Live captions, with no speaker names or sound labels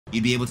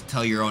you'd be able to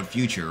tell your own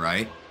future,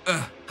 right?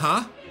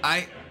 Huh?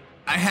 I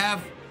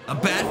have a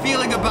bad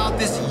feeling about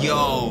this,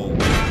 yo.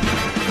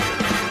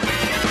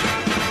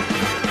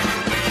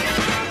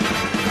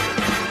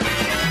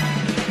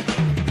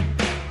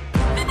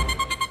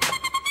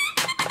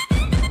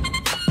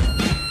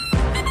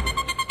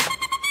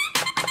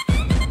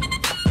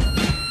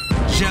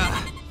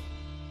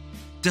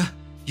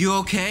 You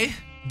okay?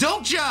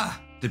 Dokja!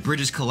 The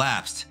bridges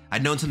collapsed.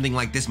 I'd known something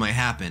like this might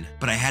happen,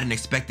 but I hadn't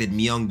expected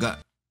Myung-go.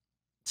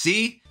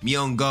 See?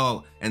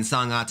 Myung-go and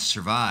Sang-ah to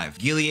survive.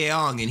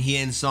 Gil-yeong and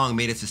Hien-song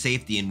made it to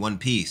safety in one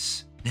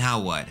piece.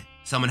 Now what?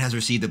 Someone has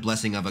received the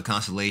blessing of a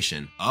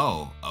constellation.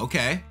 Oh,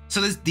 okay.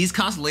 So these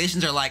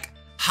constellations are like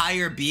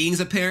higher beings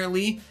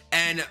apparently,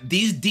 and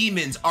these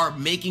demons are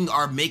making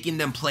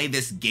them play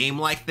this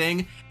game-like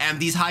thing, and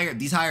these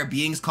higher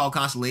beings called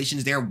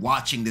constellations, they're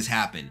watching this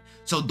happen.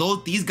 So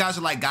these guys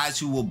are like guys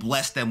who will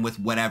bless them with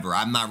whatever.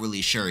 I'm not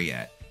really sure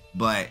yet,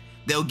 but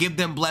they'll give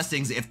them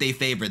blessings if they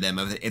favor them.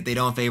 If they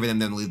don't favor them,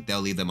 then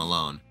they'll leave them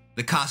alone.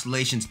 The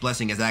constellation's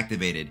blessing is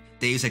activated.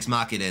 Deus Ex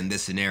Machina in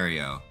this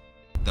scenario.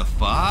 The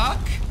fuck?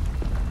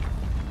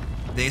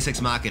 Deus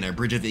Ex Machina, a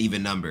bridge of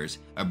even numbers.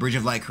 A bridge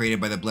of light created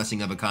by the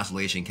blessing of a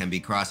constellation can be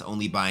crossed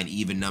only by an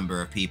even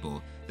number of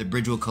people. The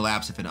bridge will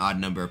collapse if an odd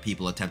number of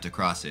people attempt to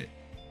cross it.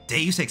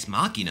 Deus Ex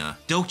Machina?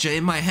 Dokja,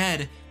 in my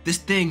head, this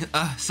thing,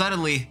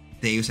 suddenly...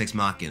 Deus Ex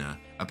Machina,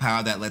 a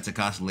power that lets a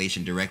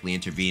constellation directly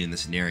intervene in the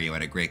scenario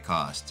at a great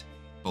cost.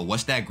 But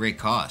what's that great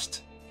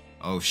cost?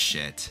 Oh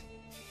shit.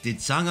 Did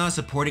Sang-ah's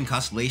supporting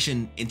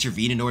constellation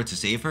intervene in order to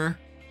save her?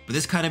 But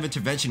this kind of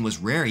intervention was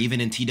rare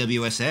even in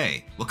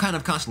TWSA. What kind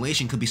of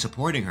constellation could be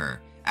supporting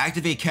her?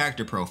 Activate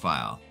character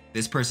profile.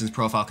 This person's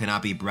profile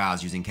cannot be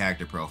browsed using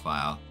character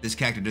profile. This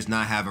character does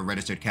not have a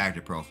registered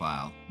character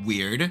profile.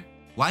 Weird.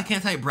 Why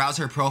can't I browse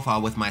her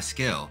profile with my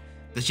skill?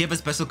 Does she have a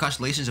special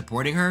constellation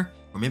supporting her?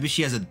 Or maybe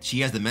she has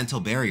the mental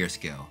barrier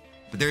skill.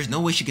 But there's no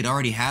way she could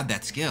already have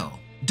that skill.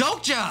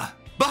 Dokja!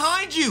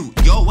 Behind you!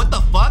 Yo, what the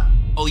fuck?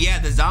 Oh yeah,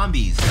 the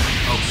zombies.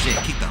 Oh shit,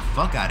 kick the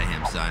fuck out of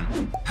him,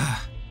 son.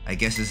 I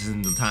guess this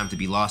isn't the time to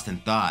be lost in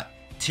thought.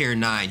 Tier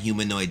 9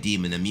 humanoid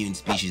demon, a mutant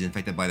species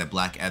infected by the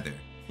black ether.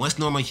 Once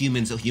normal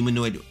humans,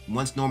 humanoid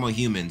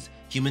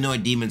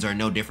demons are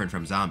no different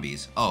from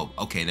zombies. Oh,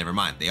 okay, never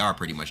mind. They are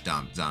pretty much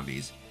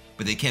zombies.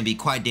 But they can be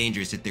quite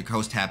dangerous if their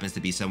host happens to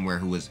be someone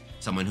who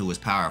was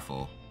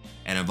powerful.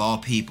 And of all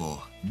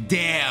people,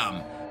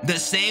 damn, the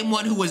same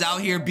one who was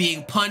out here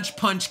being punch,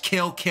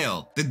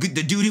 kill. The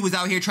dude who was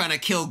out here trying to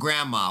kill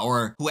grandma,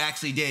 or who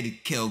actually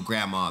did kill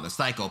grandma, the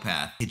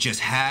psychopath. It just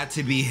had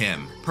to be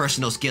him.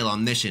 Personal skill,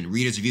 omniscient,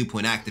 reader's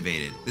viewpoint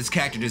activated. This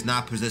character does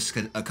not possess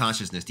a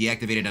consciousness.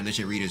 Deactivated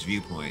omniscient reader's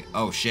viewpoint.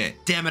 Oh shit.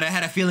 Damn it, I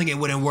had a feeling it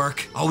wouldn't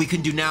work. All we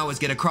can do now is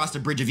get across the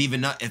bridge of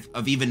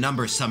even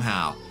numbers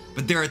somehow.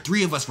 But there are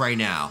 3 of us right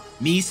now.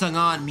 Me,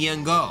 Sang-ah, and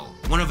Myung-go.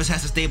 One of us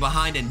has to stay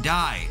behind and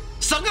die.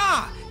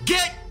 Sang-ah,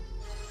 get!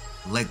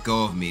 Let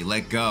go of me,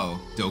 let go.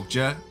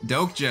 Dokja?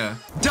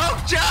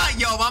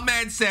 Yo, my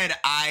man said,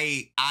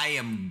 I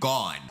am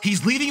gone.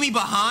 He's leaving me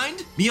behind?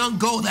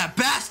 Myung-go, that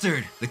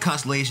bastard! The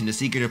constellation, the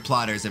secretive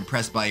plotter, is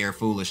impressed by your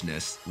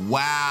foolishness.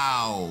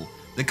 Wow.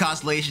 The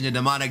constellation, the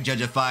demonic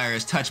judge of fire,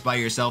 is touched by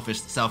your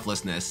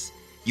selflessness.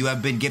 You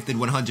have been gifted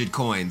 100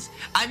 coins.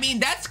 I mean,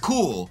 that's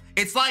cool.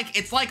 It's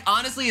like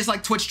honestly, it's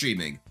like Twitch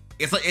streaming.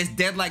 It's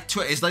dead like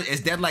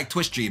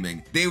Twitch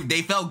streaming.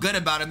 They felt good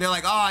about it. They're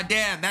like, oh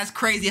damn, that's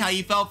crazy how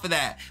you felt for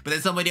that. But then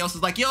somebody else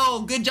was like,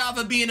 yo, good job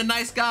of being a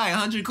nice guy,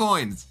 100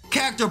 coins.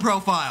 Character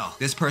profile.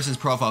 This person's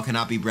profile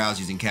cannot be browsed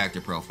using character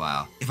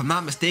profile. If I'm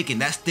not mistaken,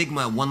 that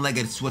stigma,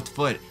 one-legged swift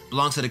foot,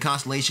 belongs to the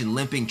constellation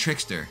Limping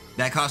Trickster.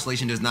 That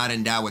constellation does not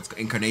endow its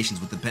incarnations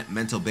with the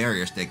mental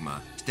barrier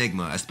stigma.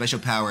 A special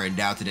power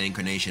endowed to the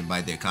incarnation by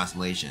their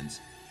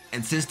constellations.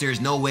 And since there's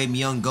no way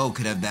Myung-go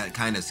could have that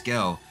kind of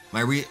skill,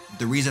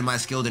 the reason my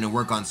skill didn't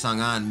work on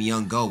Sang-ah and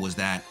Myung-go was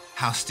that,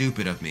 how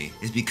stupid of me,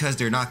 is because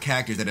they're not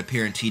characters that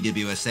appear in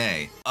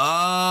TWSA.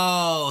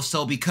 Oh,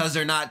 so because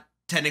they're not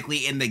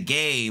technically in the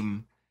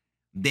game,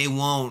 they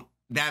won't.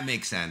 That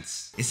makes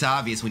sense. It's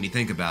obvious when you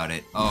think about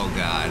it. Oh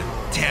god.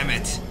 Damn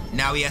it.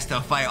 Now he has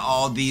to fight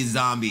all these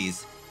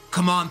zombies.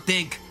 Come on,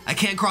 think. I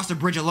can't cross the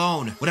bridge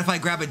alone. What if I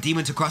grab a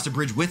demon to cross the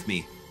bridge with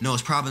me? No,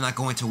 it's probably not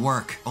going to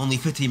work. Only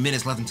 15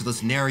 minutes left until the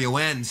scenario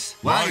ends.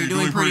 Wow, you're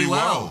doing pretty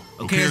well.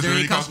 Okay, is there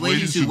any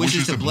constellations who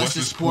wishes to bless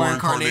this poor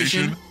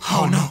incarnation?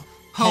 Oh no.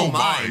 Oh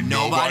my,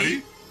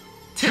 nobody?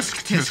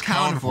 Tisk,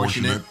 how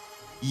unfortunate.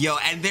 Yo,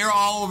 and they're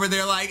all over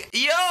there like,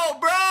 yo,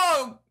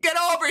 bro, get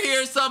over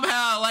here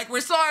somehow. Like,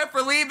 we're sorry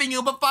for leaving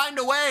you, but find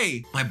a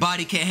way. My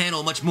body can't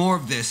handle much more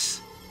of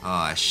this.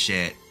 Aw,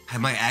 shit. I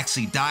might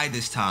actually die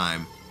this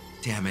time.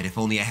 Damn it, if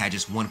only I had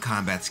just one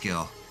combat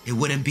skill. It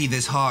wouldn't be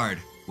this hard.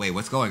 Wait,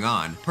 what's going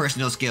on?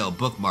 Personal skill,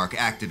 bookmark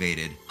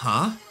activated.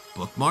 Huh?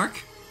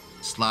 Bookmark?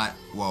 Slot,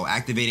 whoa,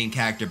 activating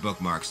character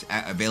bookmarks.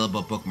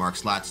 Available bookmark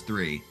slots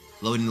 3.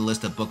 Loading the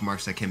list of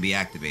bookmarks that can be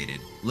activated.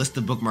 List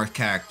of bookmark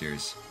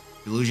characters.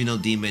 Delusional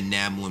Demon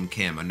Nam Woon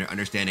Kim,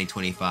 understanding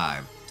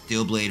 25.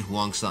 Steelblade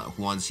Huan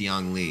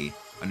Xiang Lee,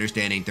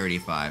 understanding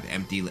 35.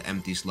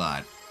 Empty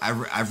slot.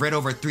 I've read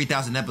over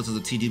 3,000 episodes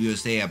of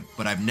TWSA,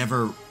 but I've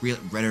never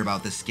read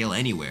about this skill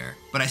anywhere.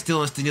 But I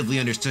still instinctively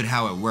understood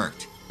how it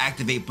worked.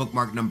 Activate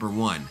bookmark number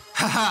 1.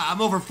 Haha,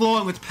 I'm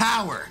overflowing with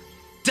power.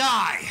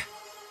 Die!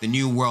 The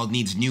new world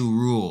needs new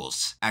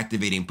rules.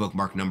 Activating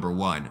bookmark number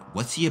 1.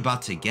 What's he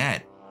about to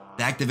get?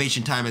 The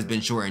activation time has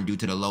been shortened due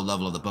to the low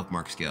level of the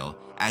bookmark skill.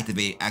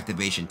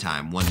 Activation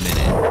time, 1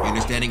 minute. Your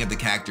understanding of the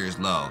character is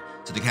low,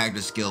 so the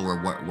character's skill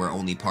were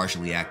only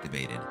partially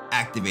activated.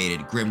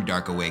 Activated,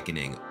 Grimdark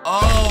Awakening.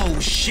 Oh,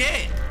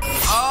 shit!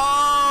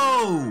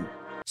 Oh!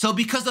 So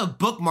because of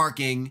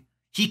bookmarking,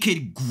 he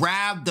could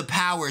grab the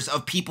powers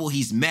of people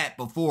he's met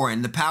before,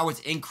 and the powers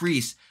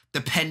increase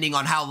depending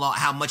on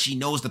how much he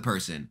knows the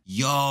person.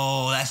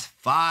 Yo, that's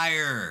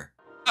fire!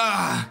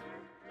 Ugh!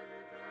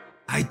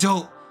 I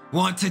don't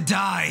want to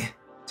die.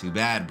 Too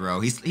bad,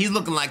 bro. He's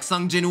looking like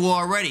Sung Jin-woo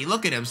already.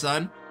 Look at him,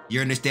 son.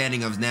 Your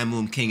understanding of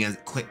Nammoon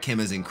Kim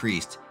has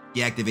increased.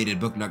 Deactivated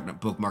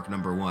bookmark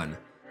number 1.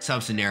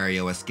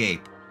 Sub-scenario,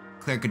 escape.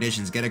 Clear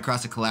conditions, get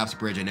across the collapsed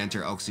bridge and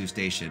enter Oksu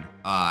Station.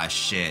 Ah,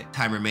 shit.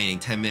 Time remaining,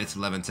 10 minutes,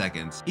 11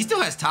 seconds. He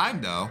still has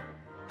time, though.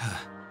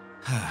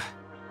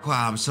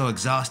 Wow, I'm so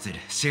exhausted.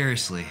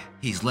 Seriously.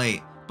 He's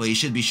late, but he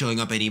should be showing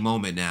up any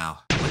moment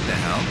now. What the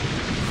hell?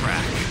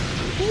 Crack.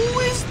 Who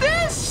is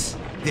this?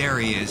 There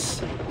he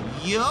is.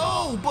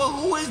 Yo, but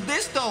who is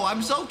this though?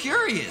 I'm so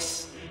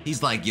curious.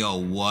 He's like, yo,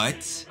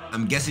 what?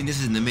 I'm guessing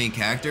this is the main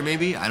character,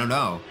 maybe? I don't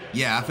know.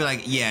 Yeah, I feel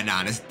like, yeah,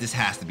 nah, this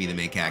has to be the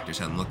main character,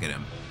 son. Look at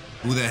him.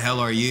 Who the hell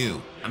are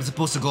you? I'm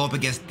supposed to go up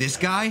against this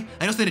guy?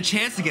 I don't stand a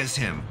chance against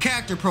him.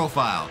 Character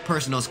profile.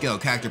 Personal skill.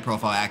 Character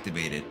profile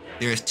activated.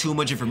 There is too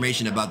much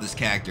information about this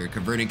character.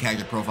 Converting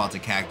character profile to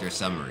character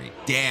summary.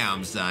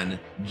 Damn, son.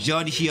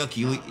 Jun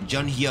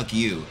Hyuk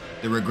Yu,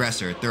 the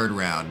regressor, 3rd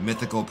round.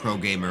 Mythical pro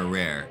gamer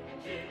rare.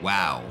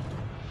 Wow.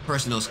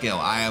 Personal skill.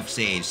 Eye of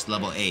Sage,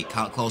 level 8.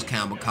 Close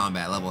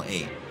combat, level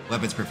 8.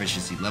 Weapons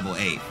proficiency, level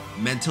 8.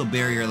 Mental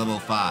barrier, level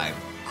 5.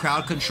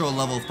 Crowd control,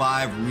 level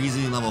 5.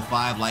 Reasoning, level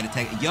 5. Light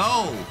attack.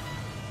 Yo!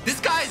 This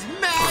guy's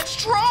mad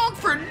strong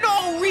for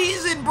no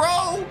reason,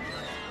 bro!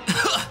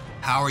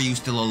 How are you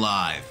still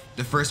alive?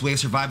 The first wave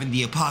surviving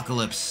the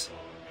apocalypse.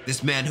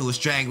 This man who was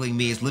strangling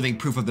me is living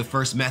proof of the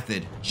first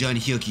method. Jun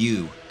Hyuk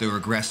Yu, the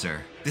regressor.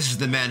 This is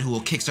the man who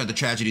will kickstart the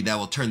tragedy that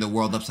will turn the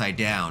world upside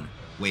down.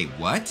 Wait,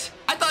 what?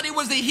 I thought he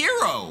was the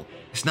hero!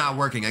 It's not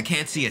working, I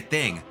can't see a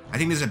thing. I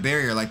think there's a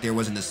barrier like there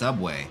was in the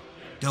subway.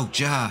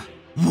 Dokja.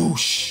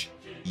 Whoosh!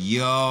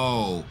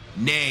 Yo!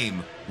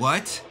 Name.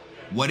 What?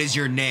 What is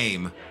your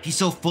name? He's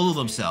so full of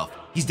himself.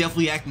 He's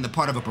definitely acting the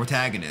part of a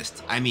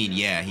protagonist. I mean,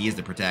 yeah, he is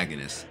the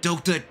protagonist.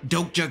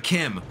 Dokja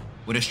Kim.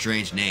 What a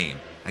strange name.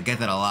 I get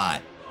that a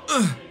lot.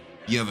 Ugh.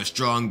 You have a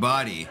strong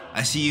body.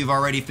 I see you've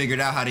already figured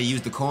out how to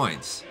use the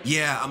coins.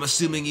 Yeah, I'm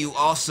assuming you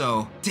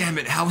also. Damn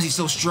it, how is he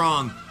so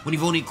strong when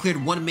you've only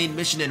cleared 1 main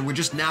mission and we're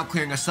just now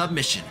clearing a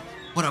sub-mission?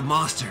 What a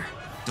monster.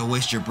 Don't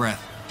waste your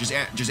breath.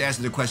 Just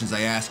answer the questions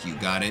I ask you,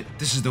 got it?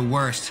 This is the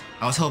worst.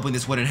 I was hoping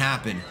this wouldn't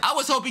happen. I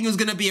was hoping he was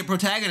gonna be a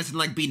protagonist and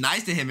like be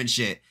nice to him and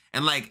shit.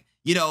 And like,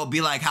 you know,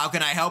 be like, how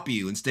can I help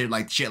you? Instead of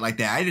like shit like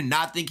that. I did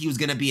not think he was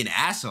gonna be an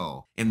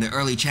asshole. In the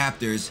early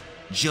chapters,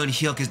 Jun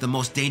Hyuk is the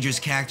most dangerous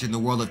character in the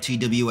world of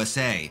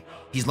TWSA.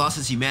 He's lost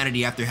his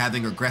humanity after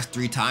having regressed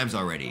 3 times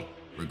already.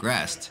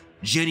 Regressed?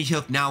 Jun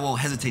Hyuk now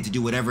won't hesitate to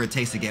do whatever it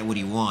takes to get what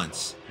he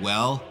wants.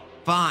 Well,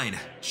 fine.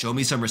 Show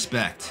me some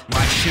respect.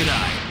 Why should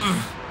I?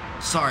 Ugh.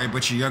 Sorry,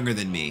 but you're younger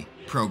than me,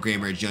 pro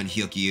gamer Jun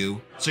Hyuk Yu.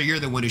 So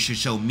you're the one who should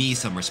show me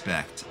some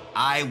respect.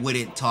 I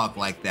wouldn't talk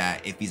like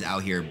that if he's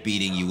out here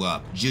beating you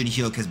up. Jun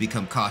Hyuk has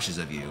become cautious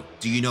of you.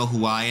 Do you know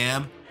who I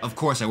am? Of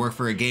course, I work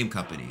for a game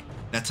company.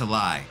 That's a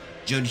lie.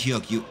 Jun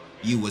Hyuk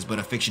Yu was but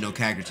a fictional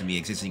character to me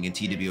existing in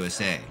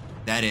TWSA.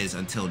 That is,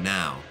 until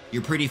now.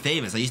 You're pretty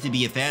famous. I used to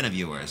be a fan of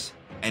yours.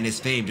 And his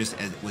fame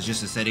was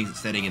just a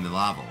setting in the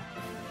novel.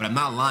 But I'm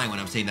not lying when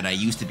I'm saying that I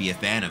used to be a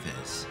fan of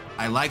his.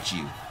 I liked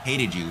you,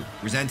 hated you,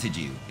 resented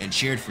you, and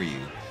cheered for you.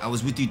 I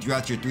was with you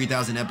throughout your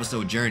 3,000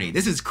 episode journey.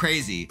 This is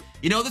crazy.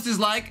 You know what this is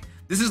like?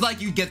 This is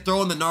like you get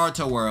thrown in the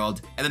Naruto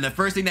world, and then the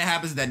first thing that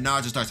happens is that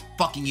Naruto starts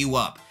fucking you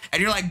up.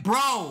 And you're like,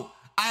 bro,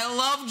 I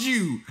loved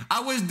you.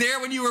 I was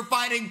there when you were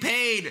fighting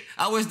Pain.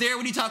 I was there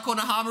when you taught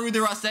Konohamaru the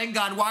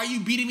Rasengan. Why are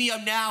you beating me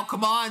up now?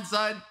 Come on,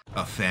 son.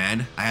 A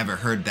fan? I haven't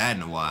heard that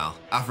in a while.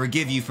 I'll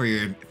forgive you for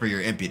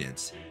your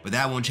impudence, but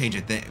that won't change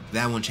a thing.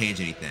 That won't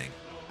change anything.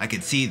 I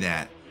can see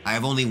that. I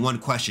have only one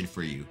question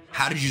for you.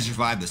 How did you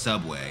survive the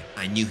subway?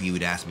 I knew he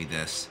would ask me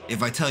this.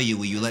 If I tell you,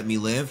 will you let me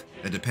live?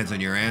 That depends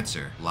on your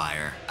answer,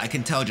 liar. I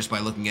can tell just by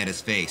looking at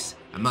his face.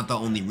 I'm not the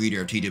only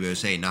reader of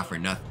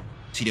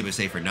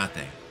TWSA for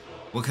nothing.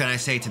 What can I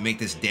say to make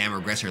this damn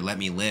regressor let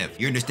me live?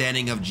 Your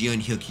understanding of Jun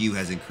Hyuk Yu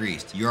has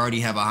increased. You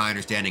already have a high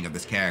understanding of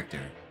this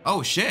character.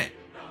 Oh shit.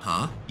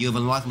 Huh? You have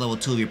unlocked level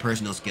 2 of your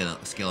personal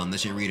skill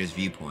Omniscient Reader's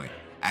viewpoint.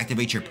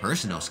 Activate your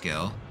personal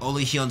skill.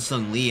 Only Hyun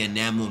Sung Lee and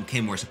Nammoon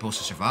Kim were supposed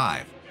to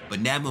survive.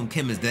 But Nammoon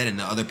Kim is dead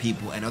and other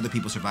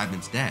people survived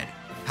instead.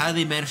 How did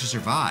they manage to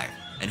survive?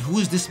 And who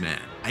is this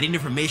man? I need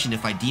information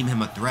if I deem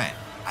him a threat.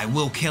 I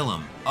will kill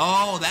him.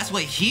 Oh, that's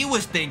what he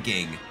was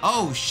thinking.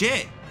 Oh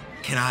shit.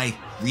 Can I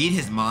read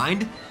his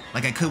mind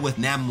like I could with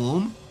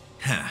Namoon?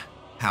 Huh.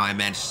 How I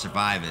managed to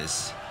survive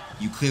is,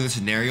 you clear the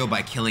scenario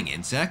by killing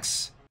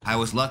insects? I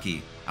was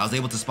lucky. I was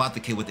able to spot the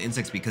kid with the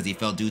insects because he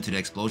fell due to the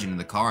explosion in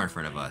the car in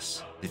front of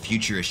us. The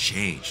future has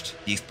changed.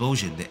 The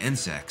explosion, the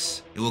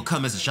insects. It will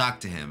come as a shock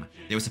to him.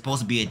 There was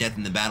supposed to be a death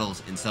in the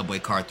battles in subway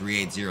car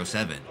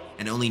 3807,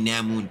 and only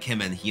Namoon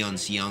Kim and Hyun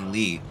Seong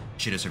Lee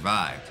should have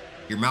survived.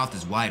 Your mouth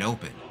is wide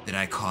open. Did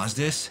I cause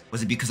this?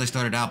 Was it because I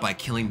started out by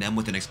killing them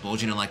with an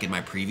explosion unlike in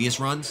my previous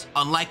runs?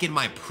 Unlike in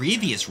my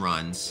previous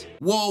runs?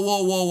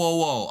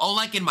 Whoa.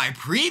 Unlike in my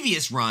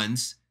previous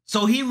runs?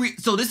 So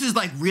this is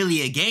like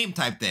really a game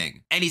type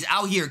thing. And he's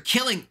out here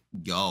killing.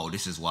 Yo,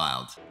 this is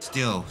wild.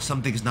 Still,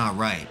 something's not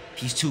right.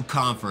 He's too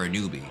calm for a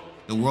newbie.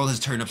 The world has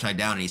turned upside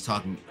down and he's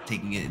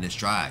taking it in his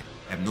stride.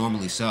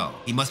 Abnormally so.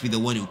 He must be the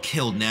one who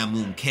killed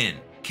Namoon Kim.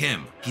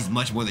 He's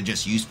much more than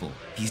just useful.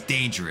 He's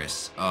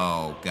dangerous.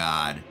 Oh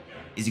God.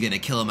 Is he gonna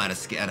kill him out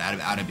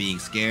of being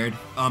scared?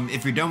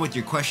 If you're done with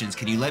your questions,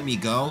 can you let me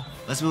go?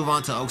 Let's move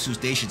on to Oksu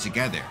Station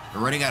together. We're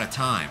running out of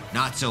time.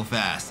 Not so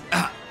fast.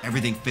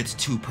 Everything fits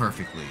too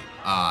perfectly.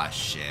 Ah,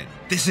 shit.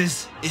 It's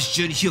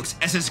Jun Hyuk's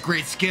SS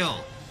grade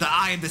skill. The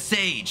Eye of the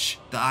Sage.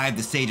 The Eye of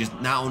the Sage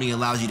not only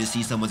allows you to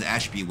see someone's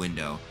attribute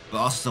window, but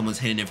also someone's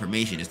hidden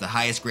information. It's the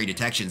highest grade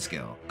detection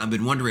skill. I've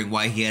been wondering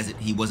why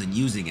he wasn't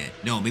using it.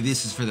 No, maybe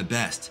this is for the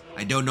best.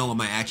 I don't know what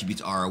my attributes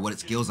are or what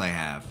skills I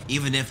have.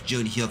 Even if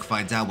Jun Hyuk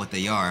finds out what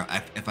they are,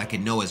 if I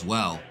can know as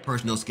well.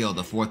 Personal skill,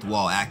 the fourth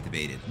wall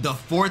activated. The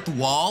fourth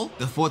wall?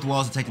 The fourth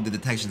wall is detecting the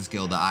detection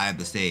skill, the Eye of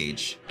the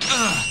Sage.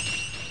 Ugh.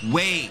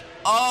 Wait.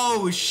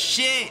 Oh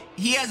shit.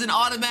 He has an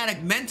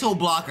automatic mental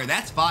blocker.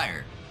 That's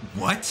fire.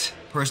 What?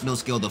 Personal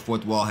skill, the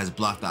fourth wall has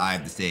blocked the Eye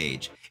of the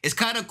Sage. It's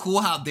kind of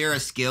cool how there are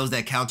skills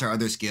that counter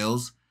other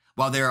skills,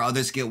 while there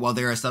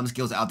are some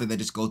skills out there that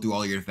just go through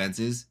all your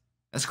defenses.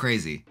 That's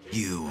crazy.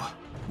 You,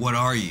 what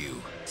are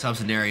you?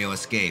 Sub-scenario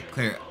escape,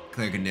 clear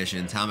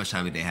conditions. How much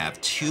time do they have?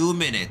 2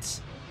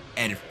 minutes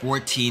and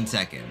 14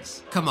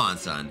 seconds. Come on,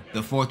 son.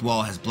 The fourth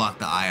wall has blocked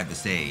the Eye of the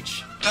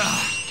Sage.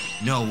 Ugh,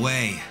 no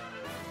way.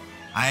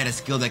 I had a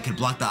skill that could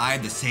block the Eye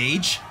of the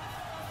Sage?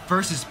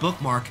 First is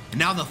bookmark, and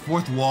now the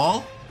fourth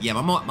wall? Yeah,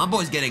 my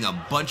boy's getting a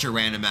bunch of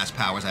random ass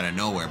powers out of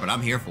nowhere, but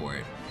I'm here for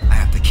it. I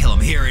have to kill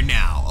him here and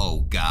now.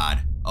 Oh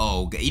God.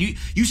 Oh God.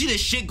 You see this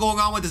shit going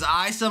on with his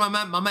eyes, son?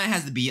 My man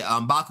has to be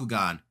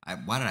Bakugan.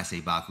 Why did I say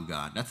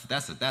Bakugan?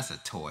 That's a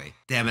toy.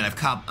 Damn it,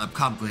 I've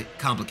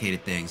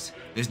complicated things.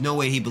 There's no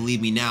way he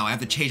believed me now. I have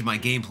to change my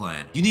game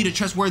plan. You need a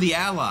trustworthy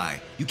ally.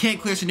 You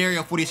can't clear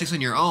scenario 46 on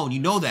your own.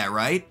 You know that,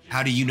 right?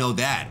 How do you know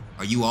that?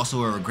 Are you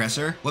also a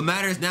regressor? What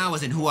matters now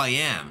isn't who I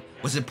am.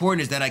 What's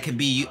important is that I can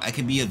be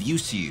of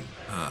use to you.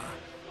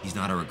 He's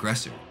not a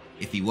regressor.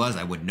 If he was,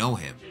 I would know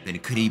him. Then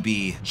could he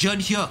be Jun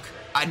Hyuk?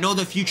 I know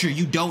the future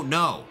you don't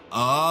know.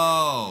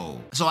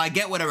 Oh. So I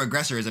get what a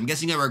regressor is. I'm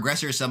guessing a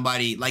regressor is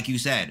somebody, like you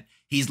said,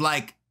 he's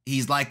like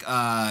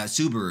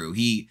Subaru.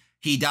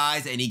 He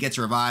dies and he gets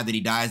revived and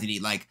he dies and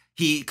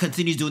he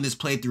continues doing this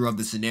playthrough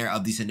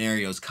of these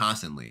scenarios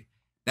constantly.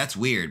 That's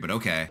weird, but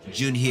okay.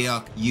 Jun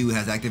Hyuk Yu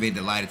has activated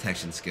the lie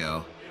detection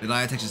skill. The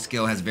lie detection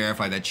skill has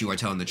verified that you are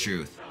telling the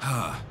truth.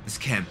 This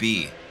can't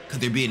be. Could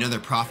there be another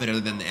prophet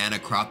other than the Anna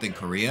Croft in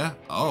Korea?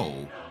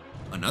 Oh,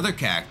 another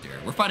character.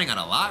 We're finding out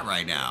a lot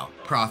right now.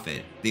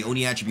 Prophet, the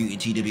only attribute in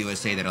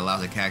TWSA that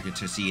allows a character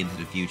to see into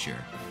the future,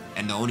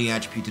 and the only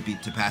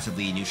attribute to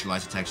passively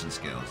neutralize detection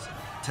skills.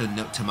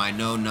 To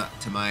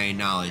my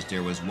knowledge,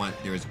 there was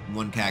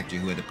one character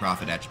who had the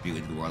prophet attribute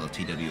in the world of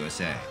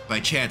TWSA. By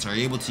chance, are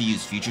you able to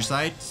use future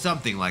sight?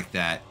 Something like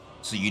that.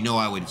 So you knew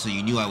I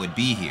would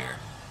be here.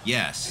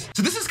 Yes.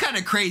 So this is kind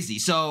of crazy.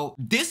 So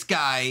this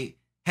guy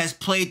has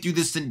played through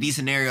these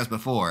scenarios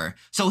before,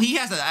 so he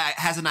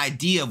has an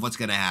idea of what's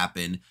gonna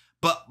happen.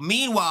 But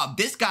meanwhile,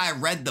 this guy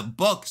read the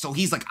book, so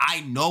he's like,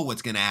 I know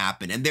what's gonna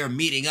happen, and they're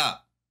meeting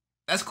up.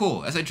 That's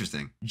cool. That's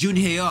interesting. Jun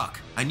Hyuk,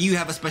 I know you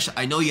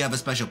have a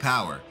special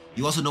power.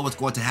 You also know what's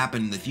going to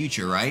happen in the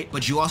future, right?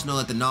 But you also know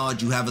that the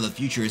knowledge you have of the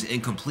future is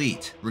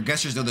incomplete.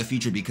 Regressors know the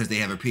future because they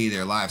have repeated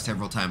their lives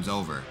several times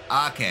over.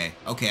 Okay.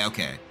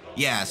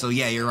 Yeah, so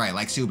yeah, you're right,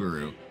 like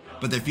Subaru.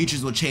 But their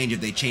futures will change if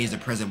they change the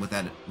present with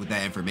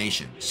that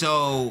information.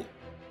 So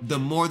the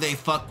more they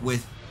fuck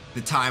with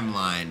the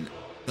timeline,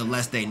 the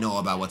less they know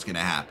about what's gonna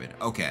happen.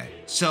 Okay,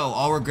 so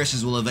all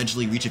regressors will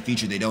eventually reach a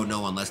future they don't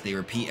know unless they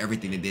repeat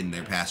everything they did in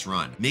their past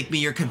run. Make me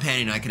your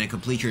companion and I can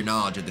complete your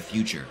knowledge of the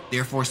future.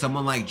 Therefore,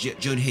 someone like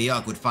Jun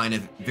Hyuk would find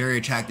it very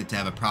attractive to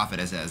have a prophet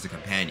as a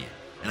companion.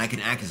 And I can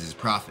act as his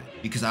prophet,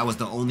 because I was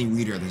the only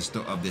reader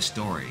of this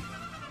story.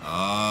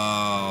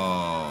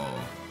 Oh.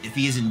 If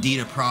he is indeed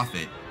a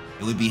prophet,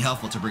 it would be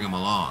helpful to bring him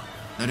along.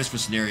 Not just for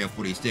scenario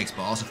 46,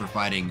 but also for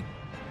fighting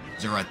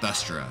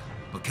Zarathustra.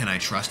 But can I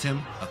trust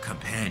him? A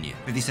companion.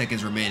 50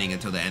 seconds remaining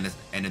until the end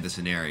of the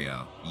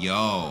scenario.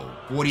 Yo,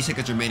 40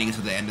 seconds remaining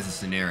until the end of the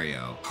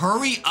scenario.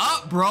 Hurry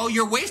up, bro,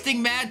 you're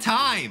wasting mad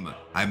time.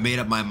 I've made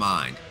up my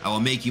mind. I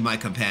will make you my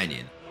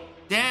companion.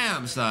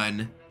 Damn,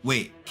 son.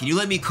 Wait, can you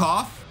let me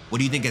cough? What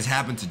do you think has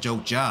happened to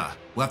Dokja?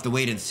 We'll have to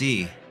wait and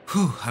see.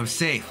 Whew, I'm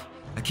safe.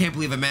 I can't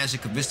believe I managed to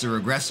convince the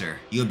regressor.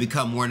 You have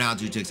become worn out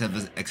due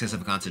to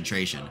excessive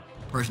concentration.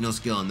 Personal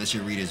skill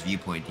Omniscient Reader's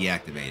viewpoint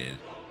deactivated.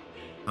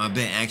 I'm a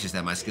bit anxious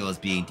that my skill is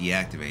being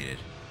deactivated.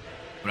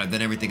 But I've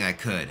done everything I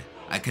could.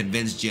 I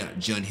convinced Jun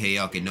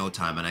Hyuk in no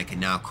time, and I can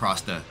now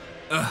cross the...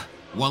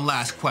 One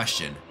last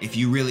question. If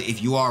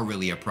you are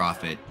really a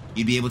prophet,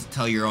 you'd be able to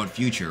tell your own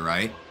future,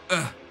 right?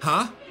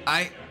 Huh?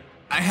 I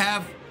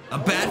have a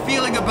bad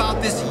feeling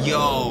about this.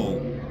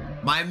 Yo,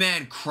 my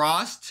man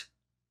crossed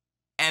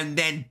and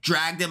then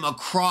dragged him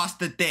across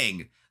the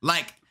thing.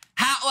 Like,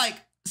 how, like,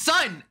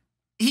 son,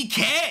 he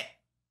can't.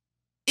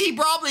 He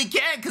probably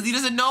can't because he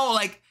doesn't know,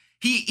 like,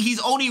 he's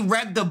only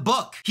read the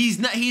book. He's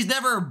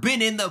never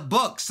been in the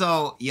book.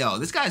 So, yo,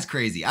 this guy's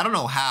crazy. I don't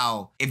know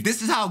how, if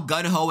this is how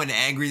gun-ho and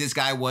angry this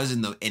guy was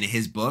in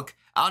his book,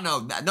 I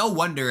don't know. No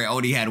wonder it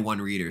only had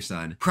one reader,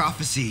 son.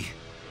 Prophecy.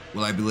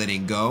 Will I be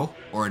letting go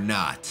or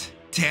not?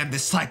 Damn,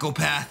 this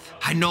psychopath.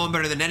 I know him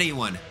better than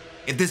anyone.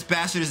 If this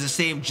bastard is the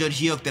same Jun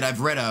Hyuk that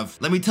I've read of,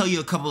 let me tell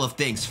you a couple of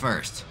things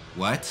first.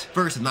 What?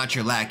 First, I'm not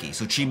your lackey,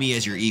 so treat me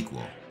as your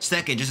equal.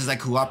 Second, just as I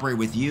cooperate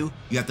with you,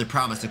 you have to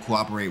promise to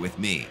cooperate with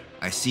me.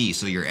 I see,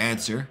 so your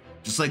answer?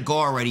 Just let go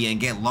already and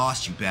get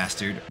lost, you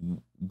bastard.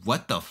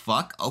 What the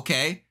fuck?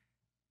 Okay.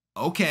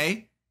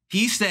 Okay.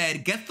 He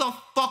said, get the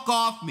fuck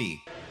off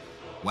me.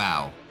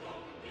 Wow.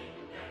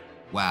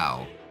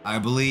 Wow. I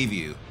believe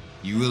you.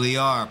 You really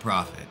are a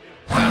prophet.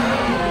 Yo.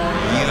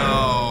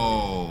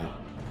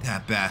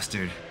 That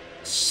bastard.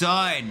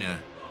 Son.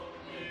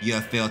 You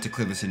have failed to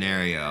clear the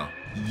scenario.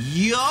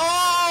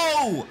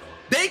 Yo!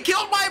 They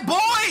killed my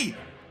boy!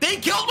 They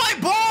killed my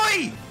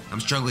boy! I'm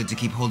struggling to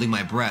keep holding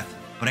my breath,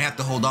 but I have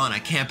to hold on. I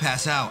can't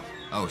pass out.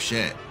 Oh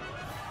shit.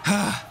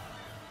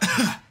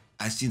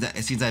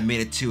 It seems I made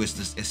it to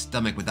his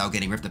stomach without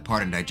getting ripped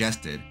apart and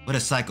digested. What a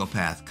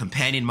psychopath.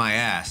 Companion my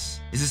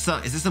ass. Is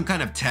this some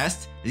kind of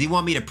test? Does he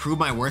want me to prove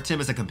my worth to him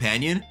as a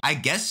companion? I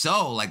guess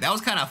so. Like, that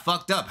was kind of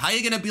fucked up. How are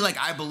you gonna be like,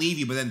 I believe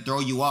you, but then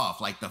throw you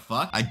off? Like, the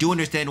fuck? I do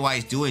understand why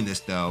he's doing this,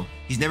 though.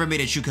 He's never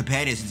made a true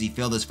companion since he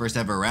failed his first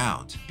ever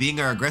round.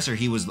 Being our aggressor,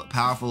 he was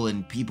powerful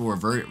and people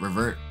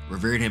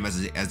revered him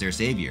as their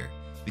savior.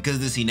 Because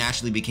of this, he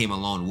naturally became a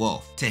lone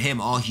wolf. To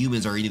him, all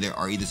humans are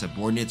either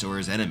subordinates or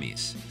his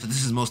enemies. So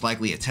this is most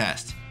likely a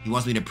test. He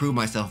wants me to prove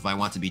myself if I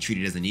want to be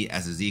treated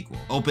as his equal.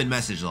 Open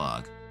message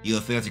log. You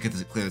have failed to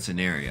clear the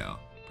scenario.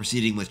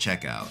 Proceeding with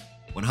checkout.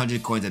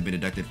 100 coins have been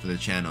deducted for the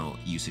channel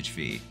usage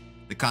fee.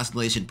 The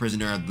Constellation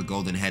Prisoner of the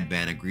Golden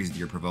Headband agrees with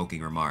your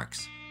provoking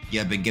remarks. You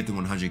have been gifted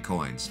 100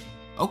 coins.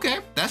 Okay,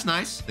 that's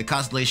nice. The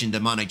Constellation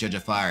Demonic Judge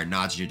of Fire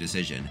nods your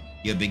decision.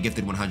 You have been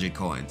gifted 100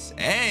 coins.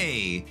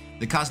 Hey!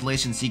 The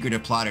Constellation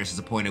Secretive Plotter is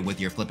disappointed with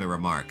your flippant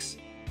remarks.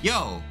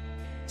 Yo!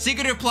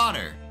 Secretive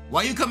Plotter!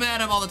 Why you coming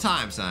at him all the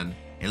time, son?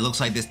 It looks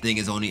like this thing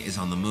is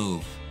on the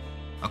move.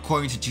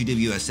 According to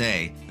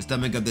TWSA, the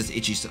stomach of this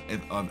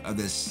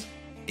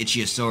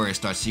Ichiosaurus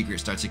starts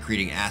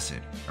secreting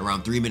acid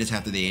around 3 minutes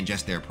after they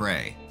ingest their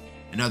prey.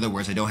 In other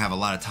words, they don't have a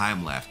lot of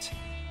time left.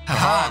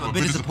 Haha, I'm a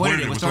bit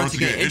disappointed and it starts to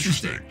get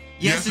interesting.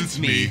 Yes, it's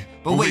me.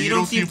 But wait, you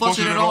don't seem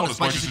flustered at all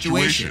despite your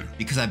situation.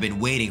 Because I've been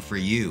waiting for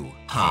you.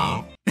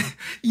 Huh?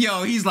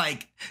 Yo, he's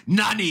like,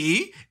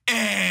 Nani?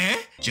 Eh?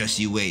 Just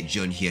you wait,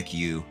 Jun Hyuk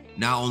Yu.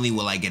 Not only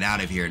will I get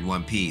out of here in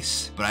one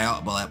piece, but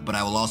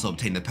I will also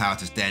obtain the power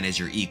to stand as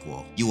your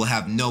equal. You will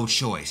have no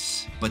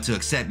choice but to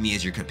accept me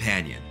as your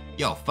companion.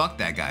 Yo, fuck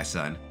that guy,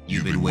 son.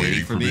 You've been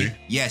waiting for me?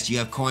 Yes, you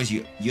have coins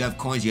you have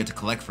to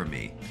collect from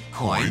me.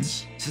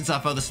 Coins? Since I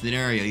failed the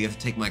scenario, you have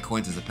to take my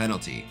coins as a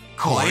penalty.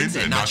 Coins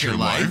and not your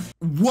life?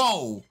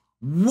 Whoa!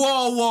 Whoa,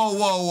 whoa, whoa,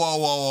 whoa, whoa,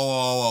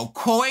 whoa, whoa.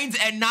 Coins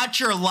and not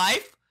your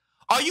life?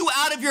 Are you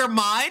out of your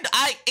mind?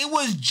 It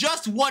was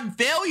just one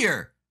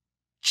failure.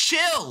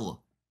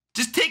 Chill.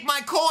 Just take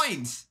my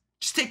coins.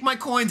 Just take my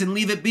coins and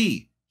leave it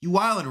be. You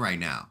wildin' right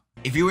now.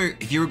 If you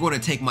were going to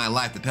take my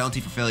life, the penalty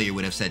for failure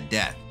would have said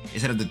death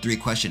instead of the 3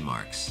 question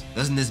marks.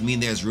 Doesn't this mean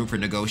there's room for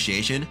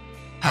negotiation?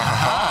 Ha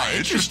ha ha,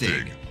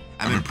 interesting.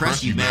 I'm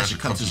impressed you managed to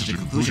come to such a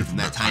conclusion from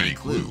that tiny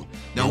clue.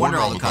 No wonder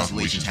all the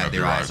constellations had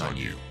their eyes on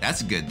you.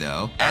 That's good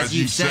though. As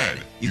you've said,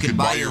 you can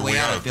buy your way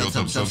out of failed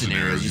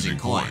sub-scenarios using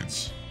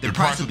coins. The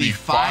price will be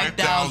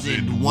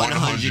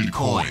 5,100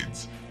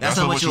 coins. That's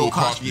how much it will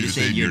cost for you to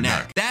save your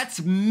neck.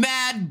 That's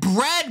mad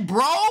bread,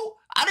 bro!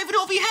 I don't even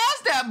know if he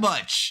has that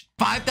much.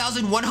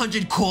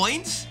 5,100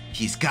 coins?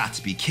 He's got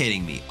to be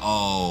kidding me.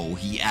 Oh,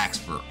 he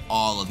asked for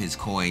all of his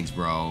coins,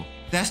 bro.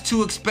 That's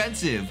too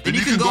expensive. Then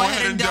you can go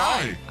ahead and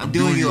die. I'm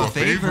doing you a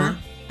favor.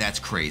 That's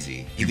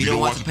crazy. If you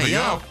don't want to pay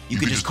up, you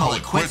can just call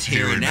it quits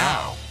here and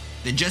now.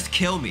 Then just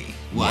kill me.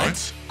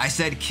 What? I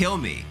said kill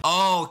me.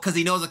 Oh, because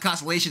he knows the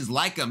constellations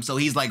like him. So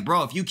he's like,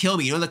 bro, if you kill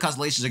me, you know the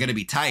constellations are going to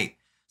be tight.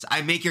 So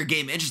I make your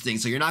game interesting,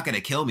 so you're not going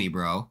to kill me,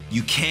 bro.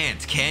 You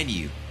can't, can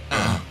you?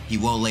 He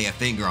won't lay a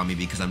finger on me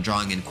because I'm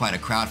drawing in quite a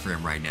crowd for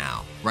him right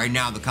now. Right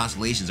now, the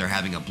constellations are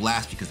having a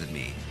blast because of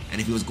me. And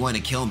if he was going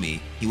to kill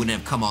me, he wouldn't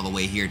have come all the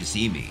way here to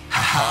see me.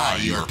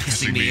 Haha, you're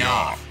pissing me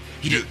off.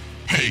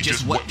 Hey,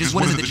 just what is it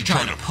that you're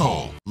trying to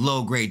pull?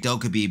 Low-grade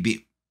Dokja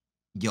be...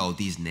 Yo,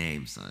 these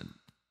names, son.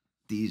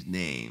 these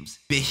names.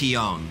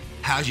 Bihyung,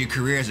 how's your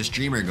career as a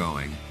streamer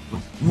going?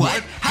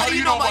 What? How do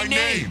you know my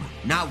name?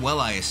 Not well,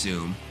 I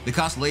assume. The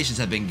constellations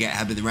have been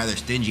rather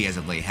stingy as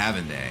of late,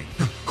 haven't they?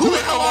 Who the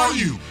hell are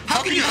you?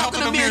 How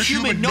can a mere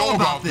human know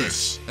about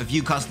this? A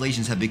few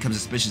constellations have become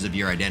suspicious of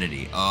your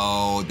identity.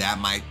 Oh, that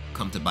might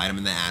come to bite him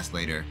in the ass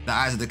later. The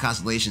eyes of the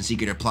constellation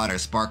secretive plotter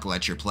sparkle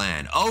at your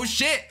plan. Oh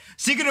shit!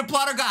 Secretive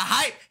plotter got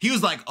hype. He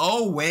was like,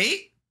 oh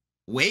wait,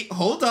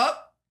 hold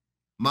up.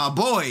 My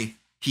boy,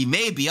 he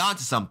may be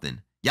onto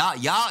something. Y'all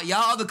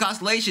other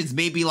constellations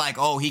may be like,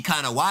 oh, he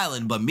kind of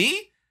wildin', but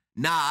me?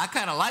 Nah, I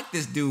kind of like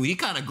this dude. He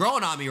kind of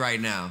growing on me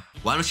right now.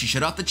 Why don't you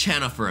shut off the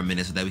channel for a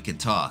minute so that we can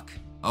talk?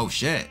 Oh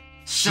shit.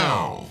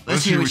 So,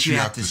 let's hear what you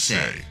have to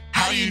say.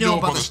 How do you know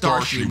about the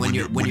Starstream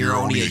when you're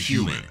only a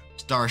human?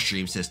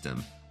 Starstream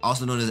system,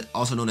 also known as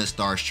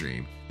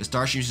Starstream. The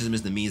Starstream system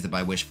is the means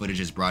by which footage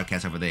is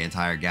broadcast over the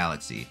entire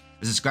galaxy.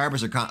 The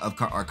subscribers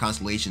are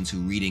constellations who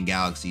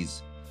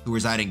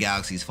reside in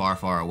galaxies far,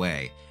 far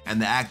away,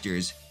 and the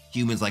actors,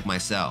 humans like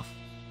myself.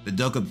 The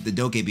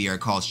Dokja are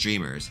called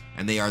streamers,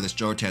 and they are the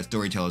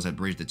storytellers that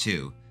bridge the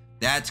two.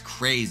 That's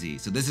crazy.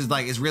 So this is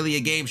like, it's really a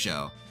game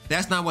show.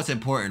 That's not what's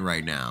important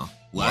right now.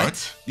 What?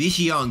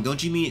 Bihyung,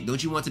 don't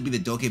you want to be the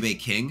Dokja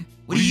king?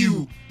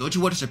 Don't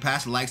you want to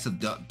surpass the likes of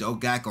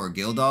Dokja or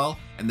Gildal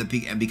and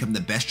become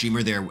the best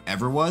streamer there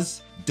ever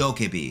was?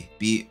 Dokja,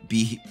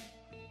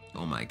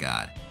 oh my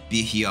god.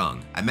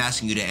 Bihyung, I'm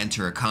asking you to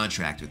enter a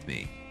contract with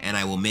me, and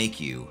I will make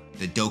you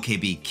the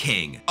Dokja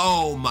king.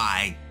 Oh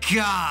my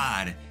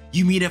god!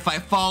 You mean if I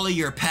follow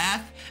your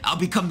path, I'll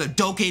become the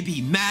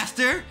Dokja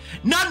master?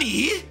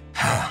 Nani?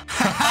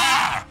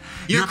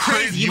 You're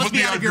crazy, you must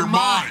be out of your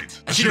mind!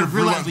 I should have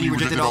realized when you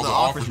rejected all the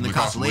offers from the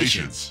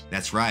constellations.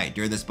 That's right,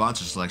 during the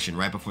sponsor selection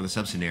right before the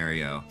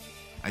sub-scenario,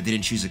 I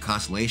didn't choose a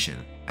constellation.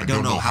 I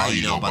don't know how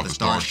you know about the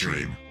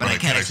Starstream, but I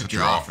can't accept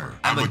your offer.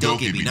 I'm a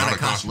Dokja, not a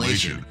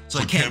constellation, so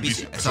I can't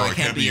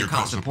be your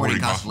supporting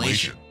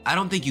constellation. I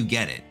don't think you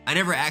get it. I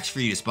never asked for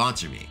you to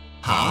sponsor me.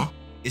 Huh?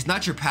 It's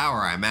not your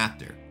power I'm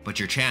after, but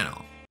your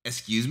channel.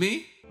 Excuse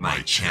me? My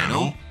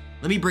channel?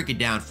 Let me break it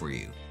down for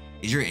you.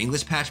 Is your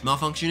English patch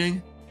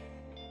malfunctioning?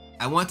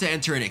 I want to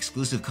enter an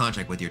exclusive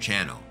contract with your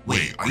channel.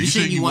 Wait, are you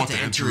saying you want to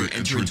enter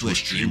into a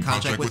stream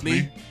contract with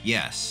me?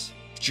 Yes,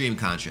 stream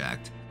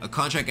contract. A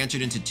contract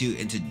entered into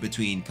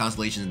between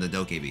constellations and the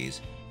Dokja.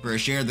 For a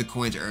share of the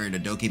coins earned, a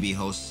Dokja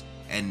hosts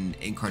an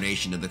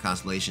incarnation of the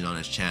constellation on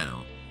his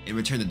channel. In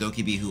return, the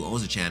Dokja who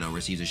owns the channel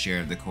receives a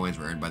share of the coins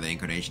earned by the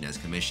incarnation as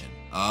commission.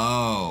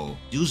 Oh,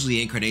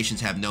 usually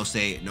incarnations have no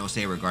say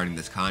regarding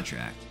this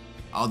contract.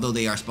 Although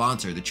they are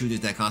sponsored, the truth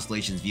is that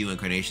constellations view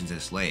incarnations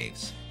as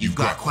slaves. You've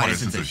got quite a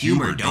sense of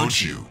humor, don't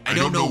you? I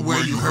don't know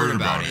where you heard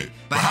about it,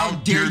 but how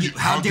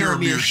dare a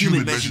mere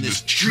human mention this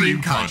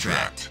stream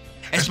contract?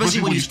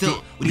 Especially when you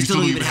still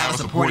don't even have a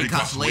supporting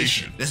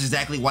constellation. That's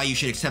exactly why you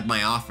should accept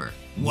my offer.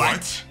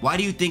 What? Why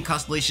do you think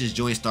constellations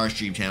join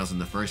Starstream channels in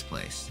the first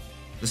place?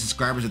 The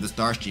subscribers of the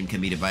Starstream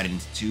can be divided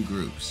into two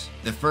groups.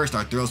 The first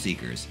are thrill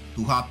seekers,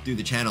 who hop through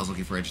the channels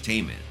looking for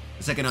entertainment.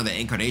 The second are the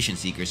incarnation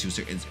seekers, who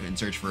in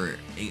search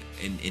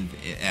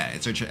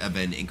of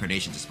an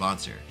incarnation to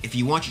sponsor. If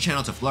you want your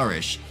channel to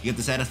flourish, you have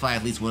to satisfy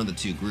at least one of the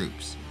two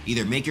groups.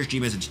 Either make your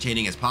stream as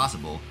entertaining as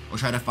possible, or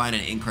try to find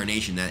an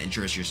incarnation that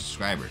interests your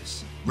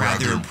subscribers.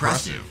 Rather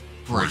impressive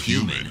for a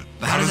human.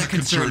 But how does that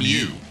concern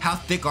you? How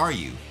thick are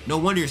you? No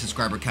wonder your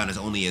subscriber count is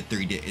only a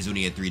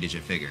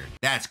three-digit figure.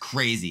 That's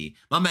crazy.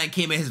 My man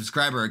came at his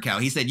subscriber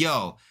account. He said,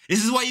 "Yo,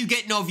 this is why you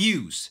get no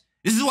views.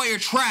 This is why you're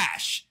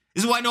trash.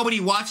 This is why nobody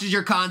watches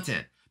your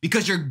content.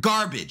 Because you're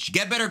garbage.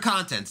 Get better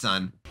content,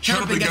 son."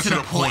 Shut up and get to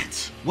the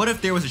point. What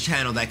if there was a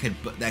channel that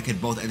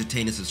could both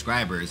entertain its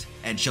subscribers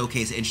and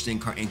showcase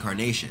interesting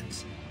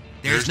incarnations?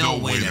 There's no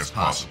way that's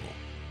possible.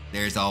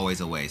 There's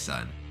always a way,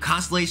 son.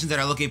 Constellations that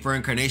are looking for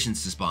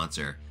incarnations to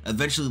sponsor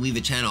eventually leave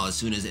the channel as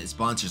soon as its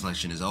sponsor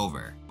selection is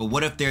over. But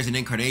what if there's an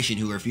incarnation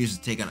who refuses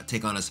to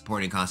take on a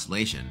supporting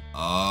constellation?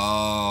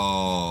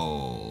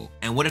 Oh.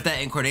 And what if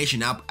that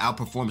incarnation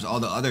outperforms all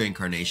the other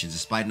incarnations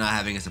despite not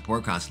having a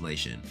support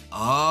constellation?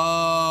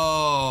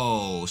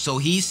 Oh. So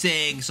he's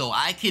saying, so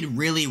I could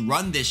really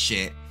run this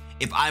shit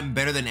if I'm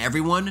better than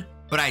everyone,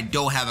 but I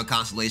don't have a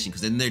constellation,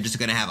 because then they're just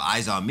gonna have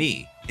eyes on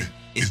me.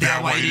 Is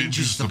that why you didn't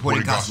choose a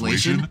supporting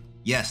constellation?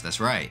 Yes, that's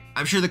right.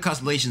 I'm sure the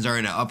constellations are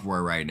in an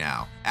uproar right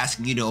now,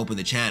 asking you to open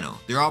the channel.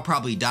 They're all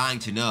probably dying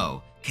to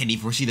know, can he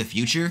foresee the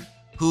future?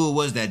 Who it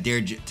was that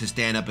dared to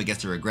stand up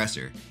against a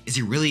regressor? Is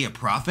he really a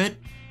prophet?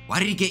 Why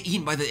did he get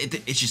eaten by the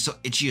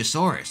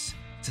Ichthyosaurus?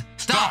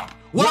 Stop!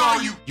 What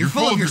are you? You're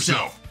full of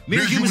yourself.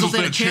 Mere humans don't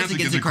stand a chance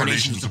against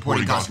incarnations and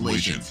supporting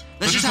constellations.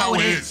 That's just how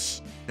it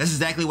is. That's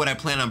exactly what I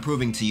plan on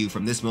proving to you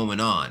from this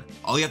moment on.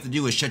 All you have to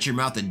do is shut your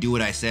mouth and do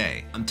what I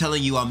say. I'm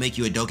telling you I'll make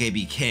you a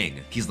Dokja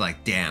king. He's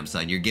like, damn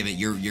son,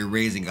 you're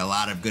raising a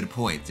lot of good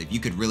points. If you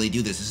could really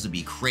do this would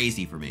be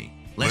crazy for me.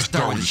 Let's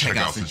start with the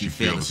checkout since you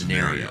failed the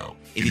scenario.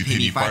 If you pay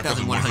me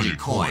 5,100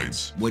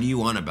 coins. What do you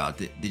want about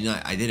it?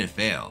 I didn't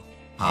fail.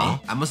 Huh?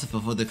 I must have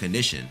fulfilled the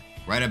condition.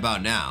 Right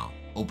about now,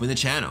 open the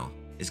channel.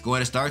 It's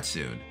going to start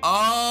soon.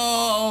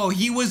 Oh,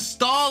 he was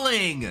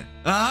stalling!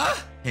 Huh?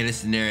 Hidden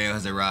scenario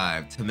has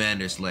arrived.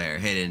 Commander Slayer,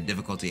 hidden,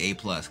 difficulty A+,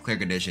 clear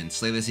conditions,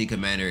 slay the sea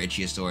commander,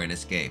 Ichiasori, and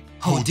escape.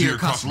 Oh dear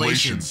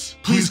constellations,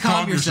 please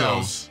calm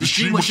yourselves. The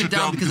stream was shut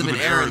down because of an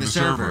error in the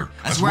server.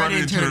 I swear I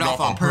didn't turn it off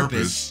on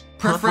purpose.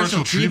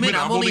 Preferential treatment?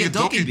 I'm only a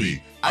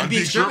Dokja. I'd be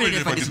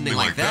exterminated if I did something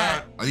like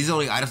that. Are these the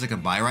only items I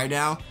can buy right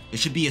now? There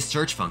should be a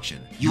search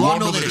function. You all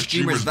know that a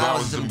streamer's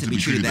vows isn't to be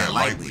treated that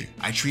lightly.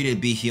 I treated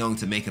B Hyung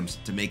to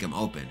make him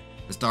open.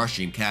 The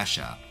Starstream Cash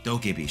Shop,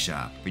 Dokja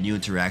Shop, for new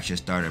interaction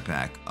starter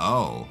pack.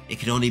 Oh, it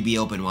can only be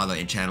open while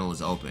the channel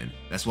is open.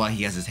 That's why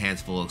he has his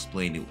hands full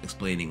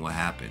explaining what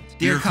happened.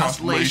 Dear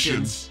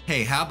constellations.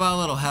 Hey, how about a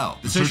little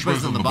help? The search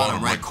button's on the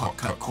bottom right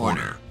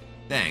corner.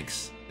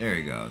 Thanks. There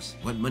he goes.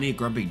 What money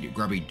grubbing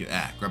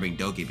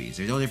Dokibis?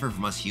 They're no different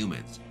from us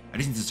humans. I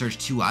just need to search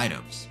 2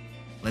 items.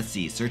 Let's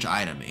see, search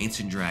item,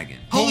 Ancient Dragon.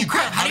 Holy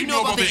crap, how do you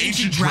know about the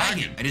Ancient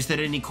Dragon? I just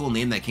said any cool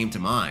name that came to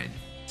mind.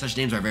 Such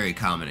names are very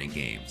common in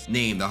games.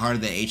 Name, the heart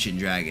of the Ancient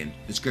Dragon.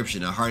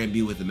 Description, a heart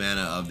imbued with the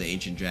mana of the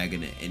Ancient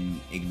Dragon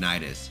in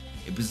Ignitus.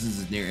 It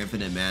possesses near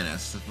infinite mana. A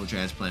successful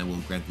transplant will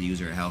grant the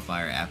user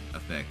Hellfire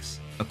effects.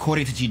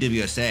 According to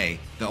TWSA,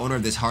 the owner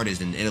of this heart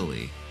is in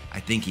Italy. I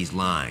think he's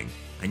lying.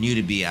 I knew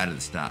to be out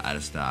of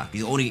stock.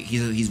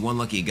 He's one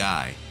lucky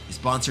guy. His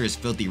sponsor is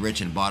filthy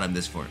rich and bought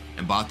this for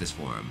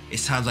him.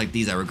 It's times like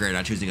these I regret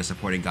not choosing a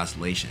supporting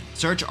constellation.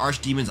 Search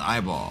Archdemon's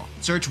Eyeball.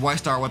 Search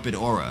Y-Star Weapon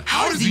Aura.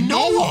 How does he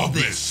know all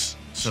this?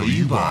 So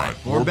you bought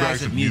 4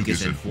 bags of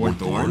mucus and 4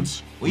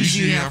 thorns? What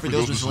usually you have for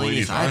those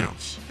miscellaneous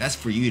items? That's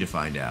for you to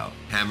find out.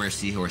 Hammer,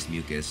 Seahorse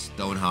Mucus,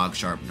 Stonehog,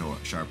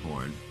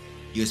 Sharphorn.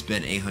 You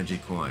spent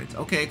 800 coins.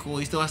 Okay, cool.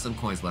 He still has some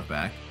coins left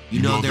back.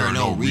 You know there are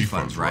no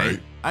refunds, right?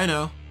 I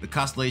know. The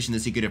constellation, the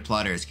secretive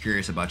plotter, is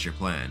curious about your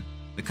plan.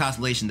 The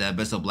constellation, the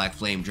Abyssal Black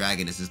Flame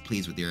Dragon, is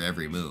displeased with your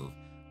every move.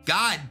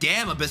 God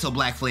damn, Abyssal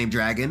Black Flame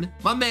Dragon!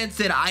 My man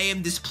said I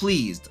am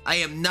displeased. I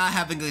am not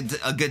having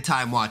a good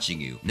time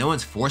watching you. No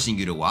one's forcing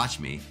you to watch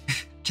me.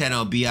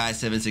 Channel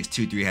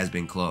BI7623 has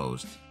been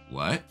closed.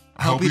 What?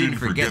 I hope you didn't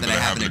forget that I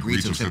haven't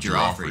agreed to accept your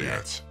offer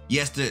yet.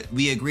 Yes,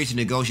 we agreed to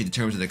negotiate the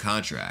terms of the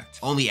contract.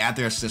 Only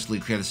after I successfully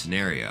clear the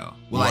scenario.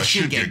 Well, I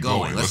should get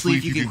going. Let's see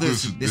if you can clear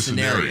this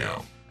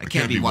scenario. I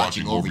can't be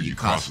watching over you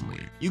constantly.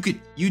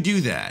 You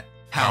do that.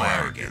 How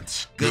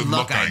arrogant. Good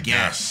luck, I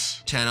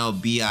guess. Channel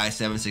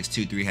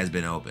BI7623 has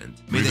been opened.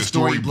 May the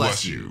story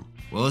bless you.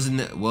 Well,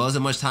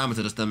 isn't much time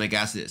until the stomach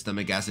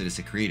acid is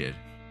secreted.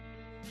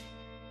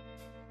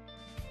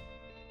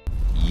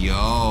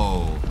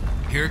 Yo,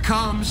 here it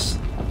comes.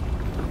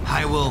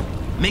 I will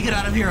make it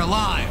out of here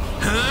alive.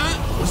 Huh?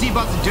 What's he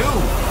about to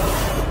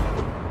do?